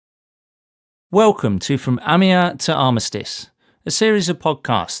Welcome to From Amiens to Armistice, a series of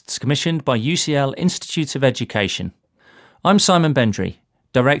podcasts commissioned by UCL Institute of Education. I'm Simon Bendry,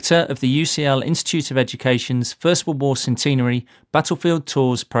 Director of the UCL Institute of Education's First World War Centenary Battlefield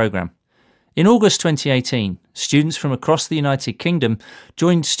Tours programme. In August 2018, students from across the United Kingdom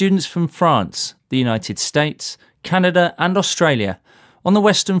joined students from France, the United States, Canada and Australia on the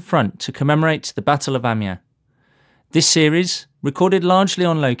Western Front to commemorate the Battle of Amiens. This series, recorded largely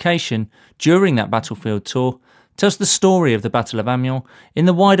on location during that battlefield tour, tells the story of the Battle of Amiens in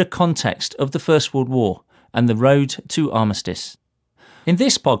the wider context of the First World War and the road to armistice. In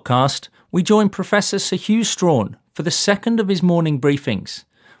this podcast, we join Professor Sir Hew Strachan for the second of his morning briefings,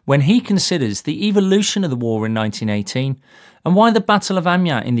 when he considers the evolution of the war in 1918 and why the Battle of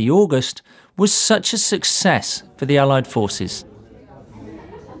Amiens in the August was such a success for the Allied forces.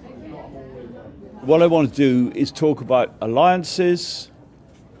 What I want to do is talk about alliances,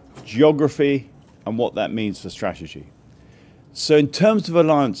 geography, and what that means for strategy. So in terms of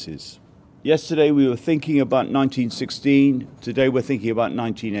alliances, yesterday we were thinking about 1916, today we're thinking about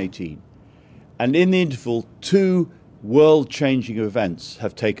 1918. And in the interval, two world-changing events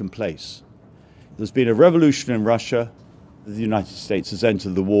have taken place. There's been a revolution in Russia. The United States has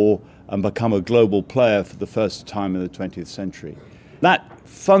entered the war and become a global player for the first time in the 20th century. That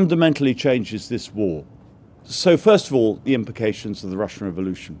fundamentally changes this war. So first of all, the implications of the Russian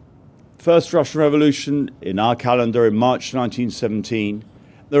Revolution. First Russian Revolution in our calendar in March 1917.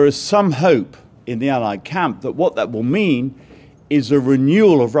 There is some hope in the Allied camp that what that will mean is a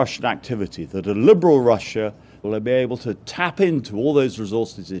renewal of Russian activity, that a liberal Russia will be able to tap into all those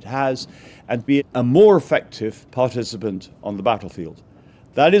resources it has and be a more effective participant on the battlefield.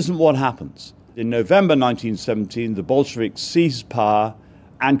 That isn't what happens. In November 1917, the Bolsheviks seize power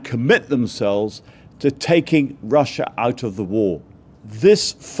and commit themselves to taking Russia out of the war.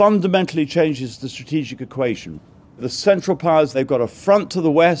 This fundamentally changes the strategic equation. The Central Powers, they've got a front to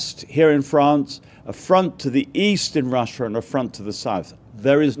the west here in France, a front to the east in Russia, and a front to the south.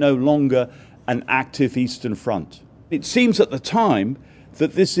 There is no longer an active Eastern Front. It seems at the time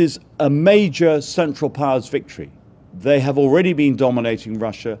that this is a major Central Powers victory. They have already been dominating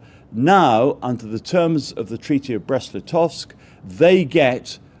Russia. Now, under the terms of the Treaty of Brest-Litovsk, they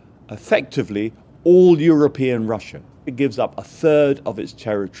get effectively all European Russia. It gives up a third of its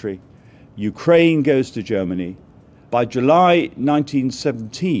territory. Ukraine goes to Germany. By July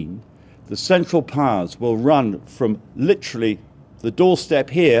 1917, the Central Powers will run from literally the doorstep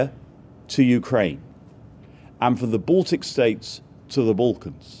here to Ukraine, and from the Baltic states to the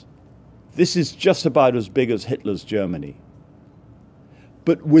Balkans. This is just about as big as Hitler's Germany.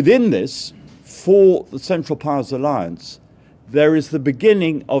 But within this, for the Central Powers alliance, there is the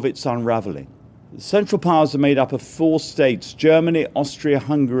beginning of its unraveling. The Central Powers are made up of four states: Germany,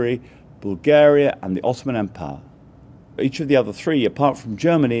 Austria-Hungary, Bulgaria, and the Ottoman Empire. Each of the other three, apart from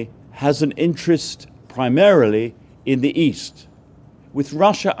Germany, has an interest primarily in the east. With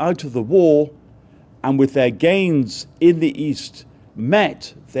Russia out of the war and with their gains in the east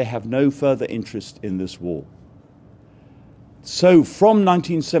met, they have no further interest in this war. So from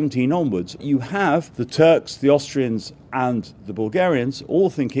 1917 onwards, you have the Turks, the Austrians and the Bulgarians all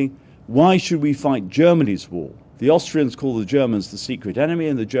thinking, why should we fight Germany's war? The Austrians call the Germans the secret enemy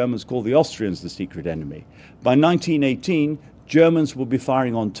and the Germans call the Austrians the secret enemy. By 1918, Germans will be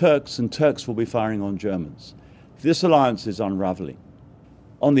firing on Turks and Turks will be firing on Germans. This alliance is unraveling.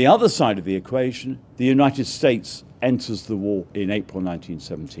 On the other side of the equation, the United States enters the war in April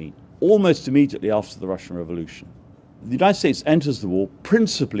 1917, almost immediately after the Russian Revolution. The United States enters the war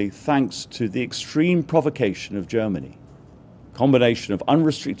principally thanks to the extreme provocation of Germany. A combination of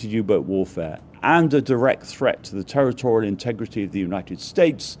unrestricted U-boat warfare and a direct threat to the territorial integrity of the United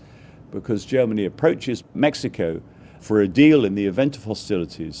States, because Germany approaches Mexico for a deal in the event of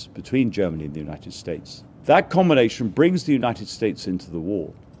hostilities between Germany and the United States. That combination brings the United States into the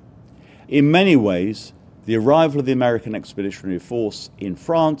war. In many ways, the arrival of the American Expeditionary Force in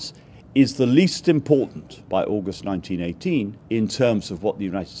France is the least important by August 1918 in terms of what the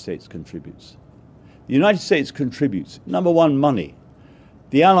United States contributes. The United States contributes, number one, money.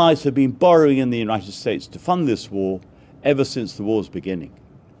 The Allies have been borrowing in the United States to fund this war ever since the war's beginning.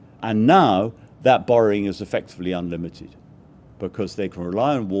 And now that borrowing is effectively unlimited because they can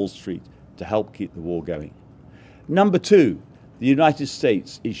rely on Wall Street to help keep the war going. Number two, the United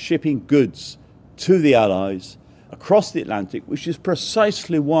States is shipping goods to the Allies across the Atlantic, which is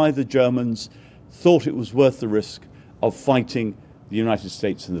precisely why the Germans thought it was worth the risk of fighting the United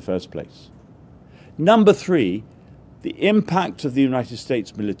States in the first place. Number three, the impact of the United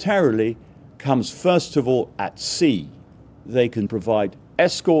States militarily comes first of all at sea. They can provide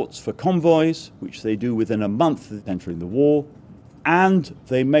escorts for convoys, which they do within a month of entering the war, and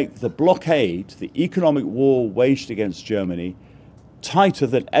they make the blockade, the economic war waged against Germany, tighter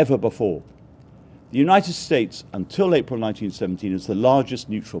than ever before. The United States, until April 1917, is the largest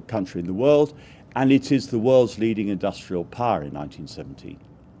neutral country in the world, and it is the world's leading industrial power in 1917.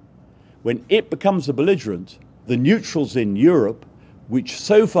 When it becomes a belligerent, the neutrals in Europe, which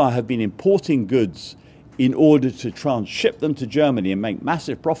so far have been importing goods in order to transship them to Germany and make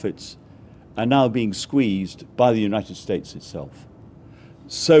massive profits, are now being squeezed by the United States itself.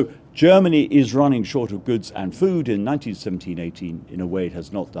 So Germany is running short of goods and food in 1917-18 in a way it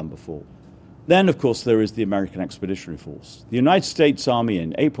has not done before. Then, of course, there is the American Expeditionary Force. The United States Army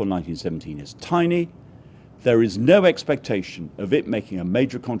in April 1917 is tiny. There is no expectation of it making a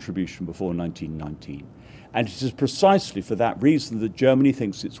major contribution before 1919. And it is precisely for that reason that Germany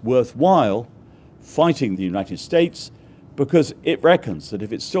thinks it's worthwhile fighting the United States, because it reckons that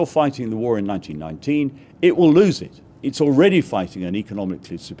if it's still fighting the war in 1919, it will lose it. It's already fighting an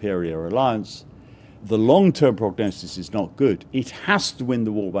economically superior alliance. The long-term prognosis is not good. It has to win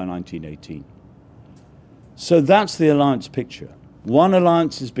the war by 1918. So that's the alliance picture. One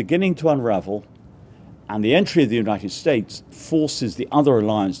alliance is beginning to unravel, and the entry of the United States forces the other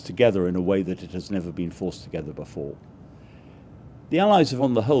alliance together in a way that it has never been forced together before. The Allies have,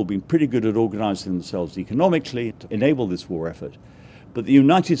 on the whole, been pretty good at organizing themselves economically to enable this war effort, but the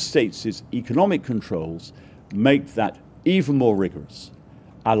United States' economic controls make that even more rigorous.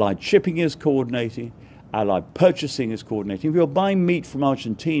 Allied shipping is coordinating, Allied purchasing is coordinating. If you're buying meat from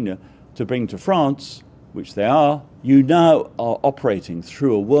Argentina to bring to France, which they are, you now are operating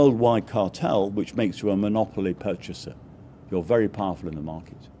through a worldwide cartel which makes you a monopoly purchaser. You're very powerful in the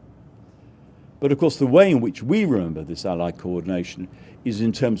market. But of course, the way in which we remember this Allied coordination is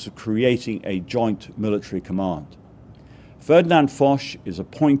in terms of creating a joint military command. Ferdinand Foch is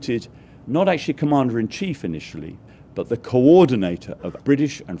appointed not actually commander-in-chief initially, but the coordinator of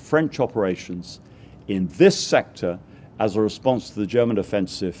British and French operations in this sector as a response to the German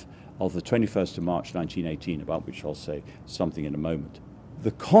offensive of the 21st of March 1918, about which I'll say something in a moment.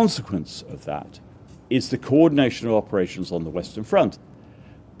 The consequence of that is the coordination of operations on the Western Front.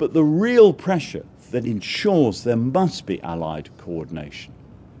 But the real pressure that ensures there must be Allied coordination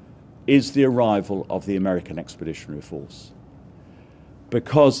is the arrival of the American Expeditionary Force.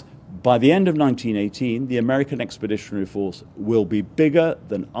 Because by the end of 1918, the American Expeditionary Force will be bigger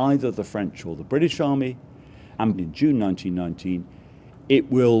than either the French or the British Army, and in June 1919, it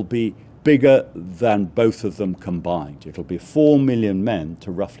will be bigger than both of them combined. It'll be 4 million men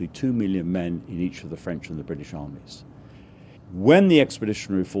to roughly 2 million men in each of the French and the British armies. When the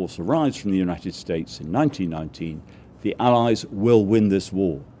Expeditionary Force arrives from the United States in 1919, the Allies will win this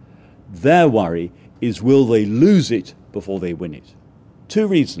war. Their worry is, will they lose it before they win it? Two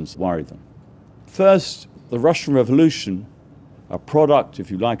reasons worry them. First, the Russian Revolution, a product,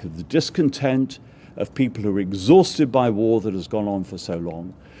 if you like, of the discontent of people who are exhausted by war that has gone on for so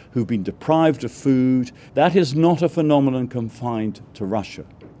long, who've been deprived of food. That is not a phenomenon confined to Russia.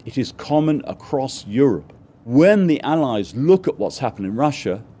 It is common across Europe. When the Allies look at what's happened in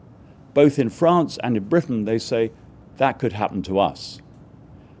Russia, both in France and in Britain, they say, that could happen to us.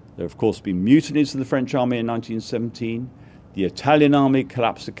 There have, of course, been mutinies in the French army in 1917. The Italian army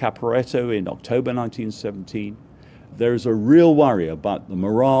collapsed at Caporetto in October 1917. There is a real worry about the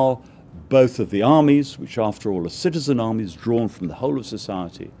morale, both of the armies, which after all are citizen armies drawn from the whole of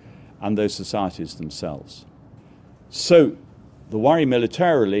society, and those societies themselves. So the worry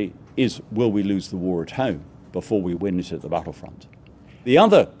militarily is, will we lose the war at home before we win it at the battlefront? The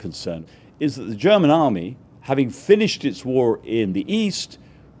other concern is that the German army, having finished its war in the east,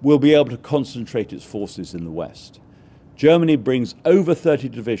 will be able to concentrate its forces in the west. Germany brings over 30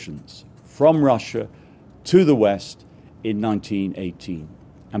 divisions from Russia to the west in 1918.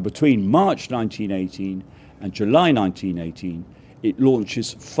 And between March 1918 and July 1918, it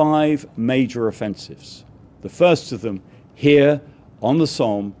launches 5 major offensives. The first of them here on the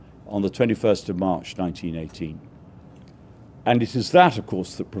Somme on the 21st of March 1918. And it is that, of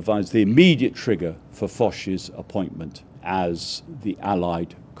course, that provides the immediate trigger for Foch's appointment as the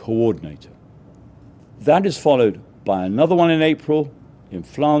Allied coordinator. That is followed by another one in April in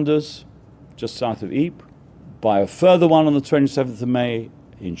Flanders, just south of Ypres, by a further one on the 27th of May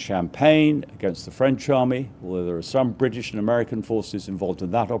in Champagne against the French army, although there are some British and American forces involved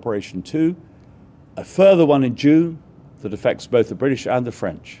in that operation too. A further one in June that affects both the British and the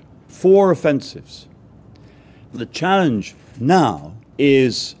French. 4 offensives. The challenge now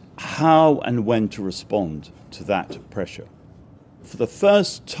is how and when to respond to that pressure. For the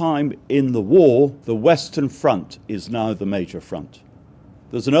first time in the war, the Western Front is now the major front.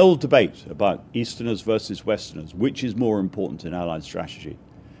 There's an old debate about Easterners versus Westerners, which is more important in Allied strategy.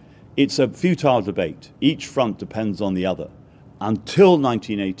 It's a futile debate. Each front depends on the other, until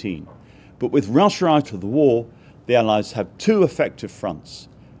 1918. But with Russia out of the war, the Allies have two effective fronts: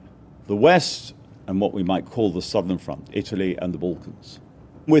 the West and what we might call the Southern Front, Italy and the Balkans.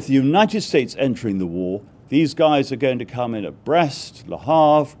 With the United States entering the war, these guys are going to come in at Brest, Le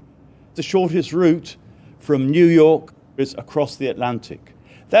Havre. The shortest route from New York is across the Atlantic.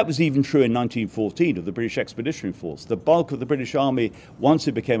 That was even true in 1914 of the British Expeditionary Force. The bulk of the British Army, once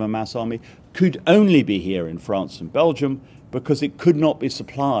it became a mass army, could only be here in France and Belgium because it could not be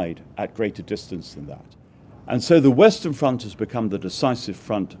supplied at greater distance than that. And so the Western Front has become the decisive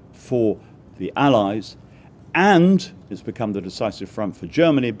front for the Allies, and it's become the decisive front for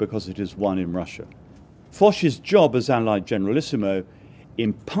Germany because it is won in Russia. Foch's job as Allied Generalissimo,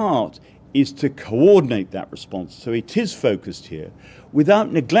 in part, is to coordinate that response. So it is focused here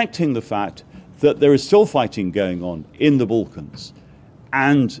without neglecting the fact that there is still fighting going on in the Balkans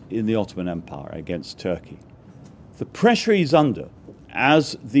and in the Ottoman Empire against Turkey. The pressure he's under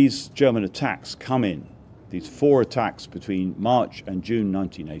as these German attacks come in, these 4 attacks between March and June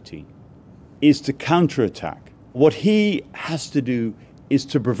 1918, is to counterattack. What he has to do is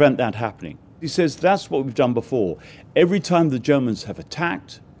to prevent that happening. He says that's what we've done before. Every time the Germans have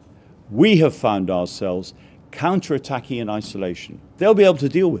attacked, we have found ourselves counterattacking in isolation. They'll be able to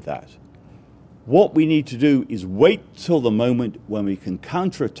deal with that. What we need to do is wait till the moment when we can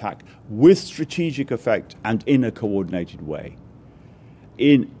counterattack with strategic effect and in a coordinated way.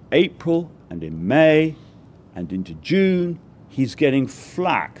 In April and in May and into June, he's getting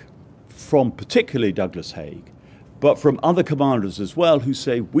flack from particularly Douglas Haig, but from other commanders as well who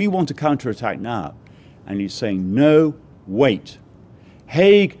say, we want to counterattack now. And he's saying, no, wait.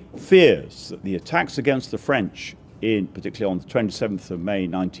 Haig fears that the attacks against the French, particularly on the 27th of May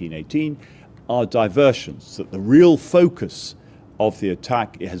 1918, are diversions, that the real focus of the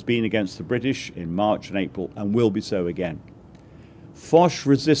attack has been against the British in March and April and will be so again. Foch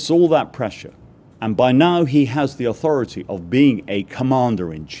resists all that pressure, and by now he has the authority of being a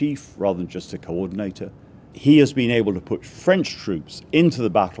commander-in-chief rather than just a coordinator. He has been able to put French troops into the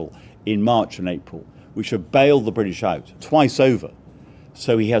battle in March and April, which have bailed the British out twice over.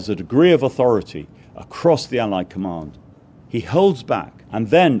 So he has a degree of authority across the Allied command. He holds back, and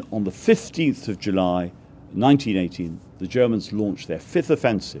then on the 15th of July 1918, the Germans launch their 5th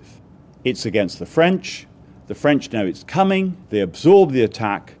offensive. It's against the French. The French know it's coming. They absorb the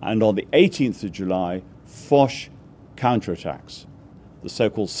attack, and on the 18th of July, Foch counterattacks. The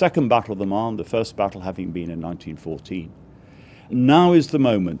so-called Second Battle of the Marne, the first battle having been in 1914. Now is the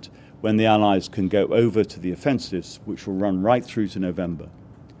moment when the Allies can go over to the offensives, which will run right through to November.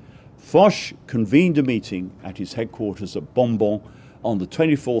 Foch convened a meeting at his headquarters at Bonbon on the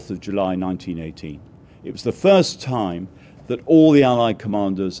 24th of July 1918. It was the first time that all the Allied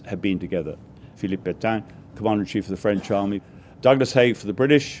commanders had been together. Philippe Pétain, Commander-in-Chief of the French Army, Douglas Haig for the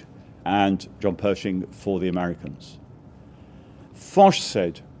British, and John Pershing for the Americans. Foch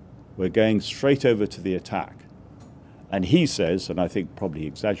said, we're going straight over to the attack. And he says, and I think probably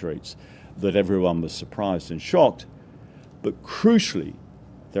exaggerates, that everyone was surprised and shocked. But crucially,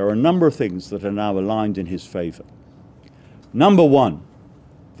 there are a number of things that are now aligned in his favor. Number one,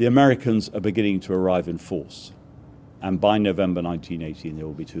 the Americans are beginning to arrive in force. And by November 1918, there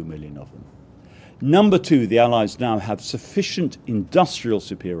will be 2 million of them. Number two, the Allies now have sufficient industrial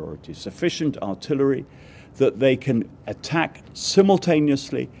superiority, sufficient artillery, that they can attack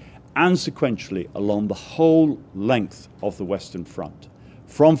simultaneously and sequentially along the whole length of the Western Front,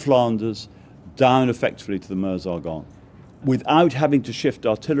 from Flanders down effectively to the Meuse-Argonne, without having to shift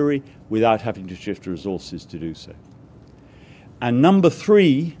artillery, without having to shift resources to do so. And number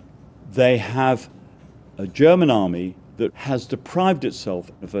three, they have a German army that has deprived itself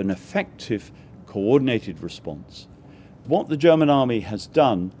of an effective coordinated response. What the German army has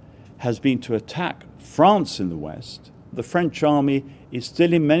done has been to attack France in the west. The French army is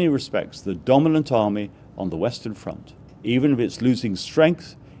still in many respects the dominant army on the Western Front. Even if it's losing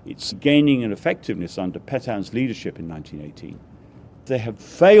strength, it's gaining in effectiveness under Pétain's leadership in 1918. They have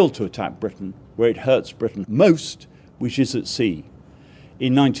failed to attack Britain where it hurts Britain most, which is at sea.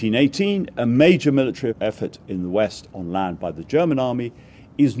 In 1918, a major military effort in the West on land by the German army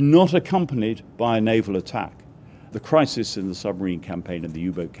is not accompanied by a naval attack. The crisis in the submarine campaign and the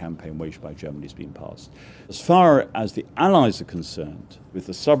U-boat campaign waged by Germany has been passed. As far as the Allies are concerned, with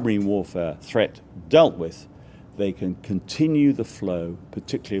the submarine warfare threat dealt with, they can continue the flow,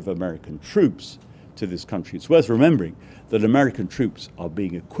 particularly of American troops, to this country. It's worth remembering that American troops are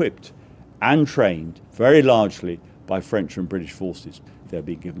being equipped and trained very largely by French and British forces. They're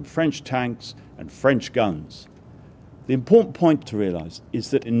being given French tanks and French guns. The important point to realise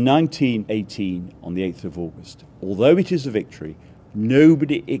is that in 1918, on the 8th of August, although it is a victory,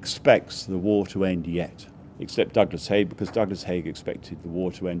 nobody expects the war to end yet, except Douglas Haig, because Douglas Haig expected the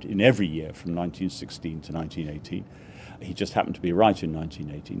war to end in every year from 1916 to 1918. He just happened to be right in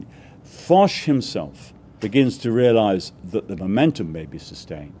 1918. Foch himself begins to realise that the momentum may be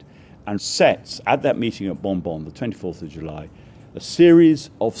sustained and sets, at that meeting at Bonbon, the 24th of July, a series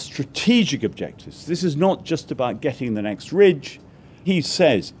of strategic objectives. This is not just about getting the next ridge. He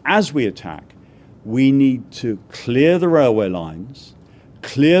says, as we attack, we need to clear the railway lines,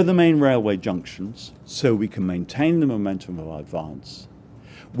 clear the main railway junctions so we can maintain the momentum of our advance.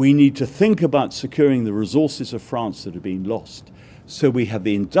 We need to think about securing the resources of France that have been lost so we have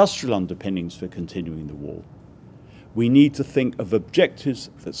the industrial underpinnings for continuing the war. We need to think of objectives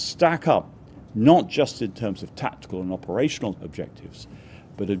that stack up, not just in terms of tactical and operational objectives,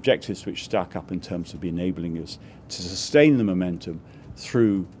 but objectives which stack up in terms of enabling us to sustain the momentum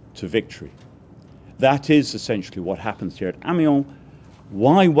through to victory. That is essentially what happens here at Amiens.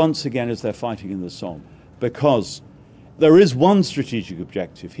 Why, once again, is there fighting in the Somme? Because there is one strategic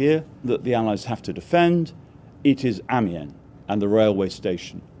objective here that the Allies have to defend. It is Amiens and the railway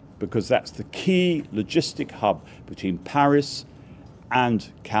station, because that's the key logistic hub between Paris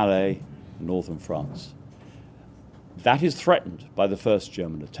and Calais, northern France. That is threatened by the first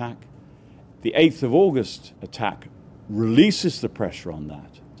German attack. The 8th of August attack releases the pressure on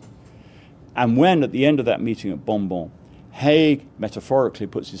that. And when, at the end of that meeting at Bonbon, Haig metaphorically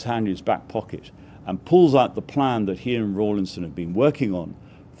puts his hand in his back pocket and pulls out the plan that he and Rawlinson have been working on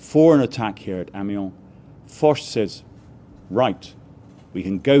for an attack here at Amiens, Foch says, right, we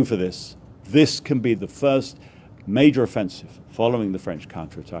can go for this. This can be the first major offensive following the French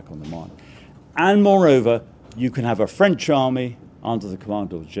counterattack on the Marne. And moreover, you can have a French army under the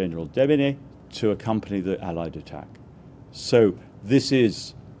command of General Debeney to accompany the Allied attack. So this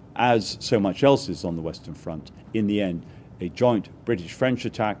is, as so much else is on the Western Front, in the end, a joint British-French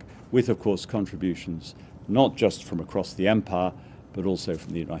attack with, of course, contributions not just from across the empire, but also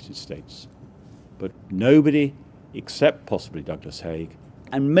from the United States. But nobody, except possibly Douglas Haig,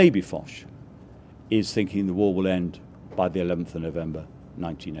 and maybe Foch, is thinking the war will end by the 11th of November,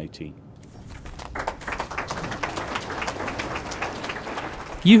 1918.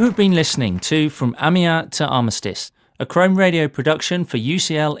 You have been listening to From Amiens to Armistice, a Chrome Radio production for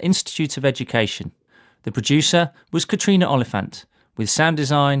UCL Institute of Education. The producer was Katrina Oliphant, with sound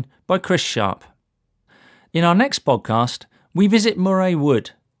design by Chris Sharp. In our next podcast, we visit Moray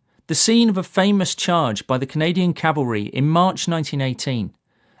Wood, the scene of a famous charge by the Canadian cavalry in March 1918,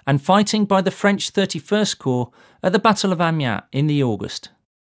 and fighting by the French 31st Corps at the Battle of Amiens in the August.